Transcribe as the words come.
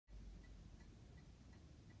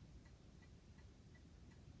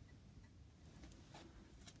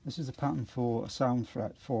This is a pattern for a sound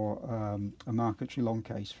fret for a marquetry long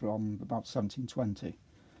case from about 1720.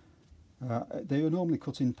 They were normally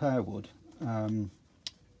cut in pear wood and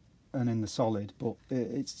in the solid, but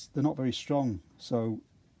they're not very strong, so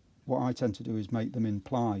what I tend to do is make them in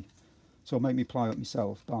ply. So I'll make me ply up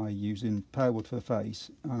myself by using pear wood for the face,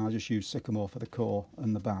 and I just use sycamore for the core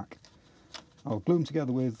and the back. I'll glue them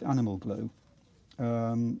together with animal glue.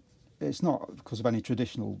 It's not because of any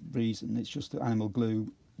traditional reason, it's just that animal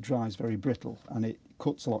glue dries very brittle and it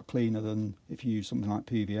cuts a lot cleaner than if you use something like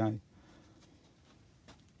PVA.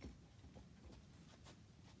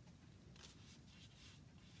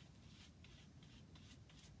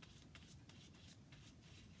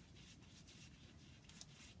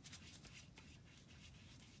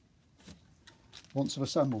 Once I've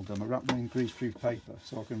assembled them, I wrap them in greaseproof paper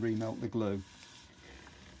so I can remelt the glue,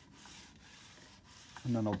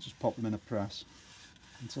 and then I'll just pop them in a press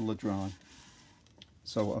until they're dry.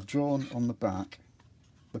 So I've drawn on the back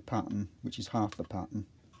the pattern, which is half the pattern,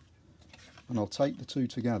 and I'll tape the two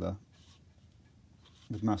together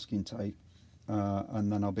with masking tape,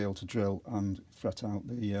 and then I'll be able to drill and fret out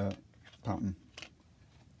the pattern.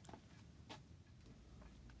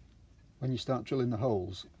 When you start drilling the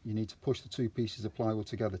holes, you need to push the two pieces of plywood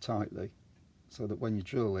together tightly so that when you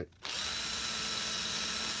drill it,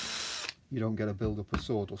 you don't get a build-up of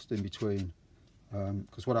sawdust in between.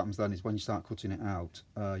 Because what happens then is when you start cutting it out,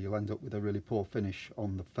 you'll end up with a really poor finish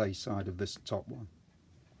on the face side of this top one.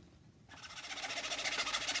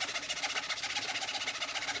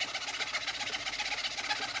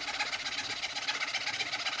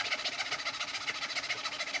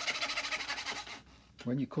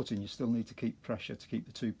 When you're cutting, you still need to keep pressure to keep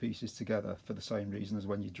the two pieces together for the same reason as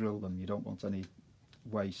when you drill them. You don't want any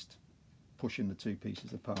waste pushing the two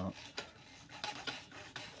pieces apart.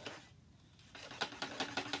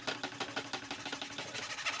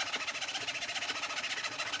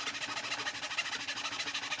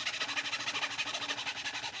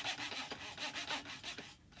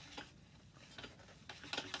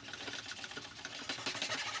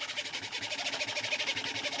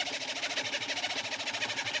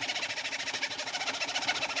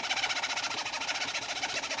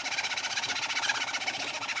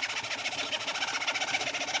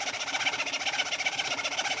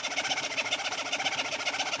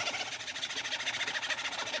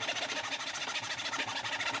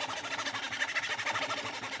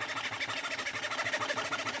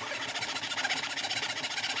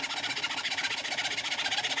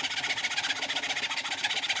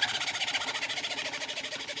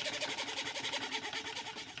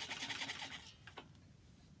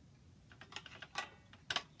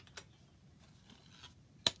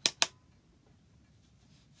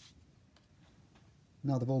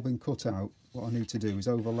 Now they've all been cut out, what I need to do is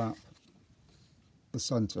overlap the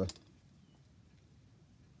centre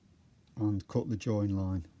and cut the join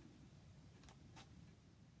line.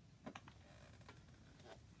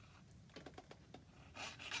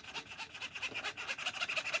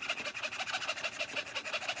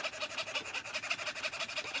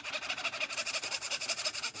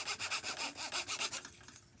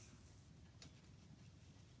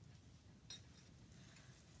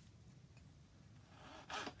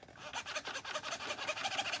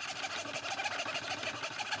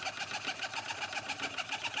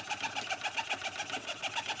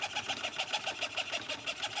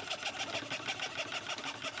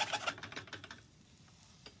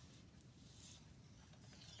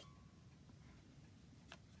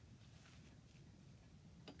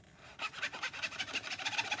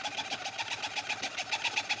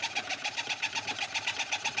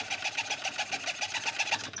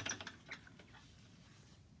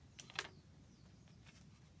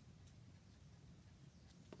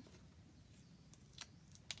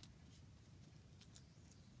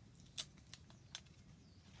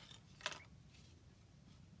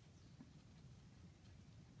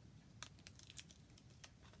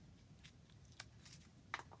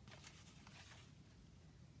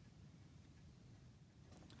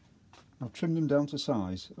 I've trimmed them down to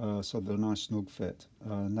size so they're a nice snug fit.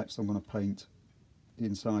 Next I'm going to paint the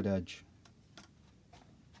inside edge.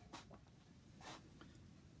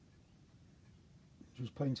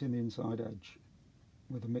 Just painting the inside edge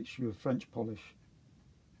with a mixture of French polish,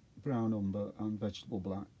 brown umber and vegetable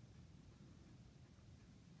black.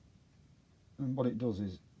 And what it does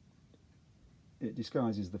is it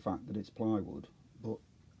disguises the fact that it's plywood, but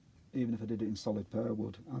even if I did it in solid pear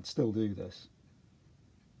wood, I'd still do this.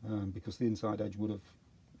 Because the inside edge would have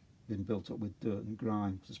been built up with dirt and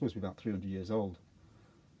grime. It's supposed to be about 300 years old.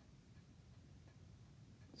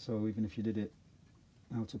 So even if you did it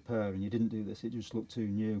out of pair and you didn't do this, it just looked too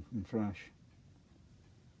new and fresh.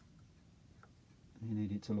 You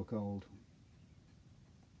need it to look old.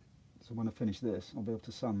 So when I finish this, I'll be able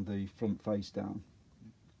to sand the front face down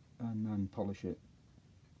and then polish it.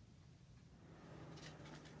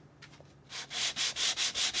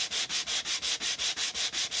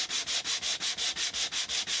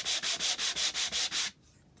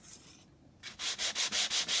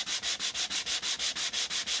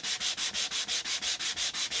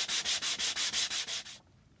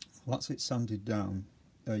 Once it's sanded down,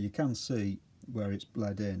 you can see where it's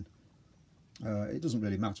bled in. It doesn't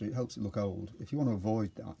really matter, it helps it look old. If you want to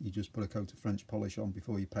avoid that, you just put a coat of French polish on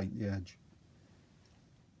before you paint the edge.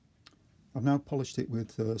 I've now polished it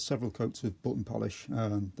with several coats of button polish,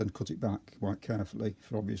 then cut it back quite carefully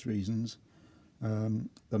for obvious reasons. Then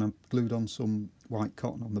I've glued on some white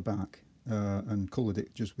cotton on the back and coloured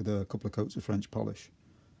it just with a couple of coats of French polish.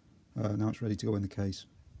 Now it's ready to go in the case.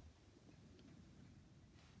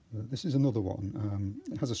 This is another one.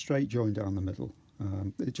 It has a straight join down the middle.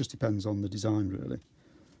 It just depends on the design really.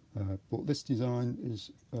 But this design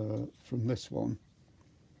is from this one.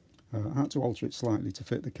 I had to alter it slightly to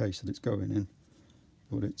fit the case that it's going in.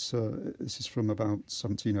 But it's this is from about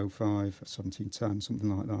 1705, 1710,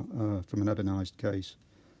 something like that, from an ebonised case.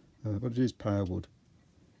 But it is pear wood.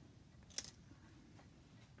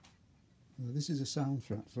 This is a sound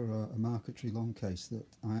fret for a marquetry long case that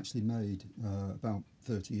I actually made about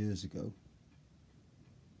 30 years ago,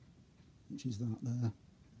 which is that there.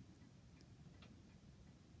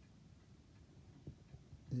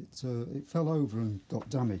 It fell over and got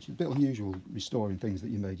damaged. A bit unusual restoring things that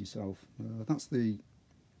you made yourself. That's the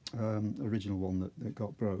original one that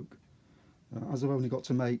got broke. As I've only got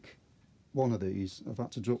to make one of these, I've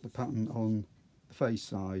had to drop the pattern on the face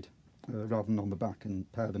side rather than on the back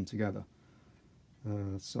and pair them together.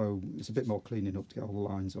 So it's a bit more cleaning up to get all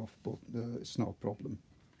the lines off, but it's not a problem.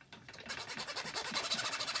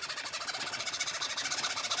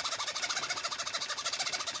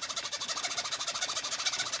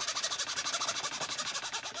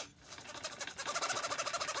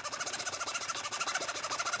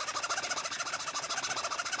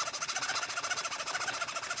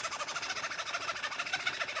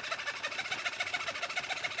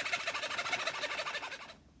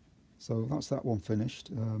 So that's that one finished.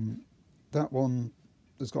 That one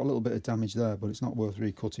has got a little bit of damage there, but it's not worth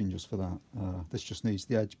recutting just for that. This just needs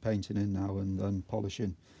the edge painting in now and then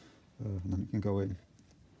polishing, and then it can go in.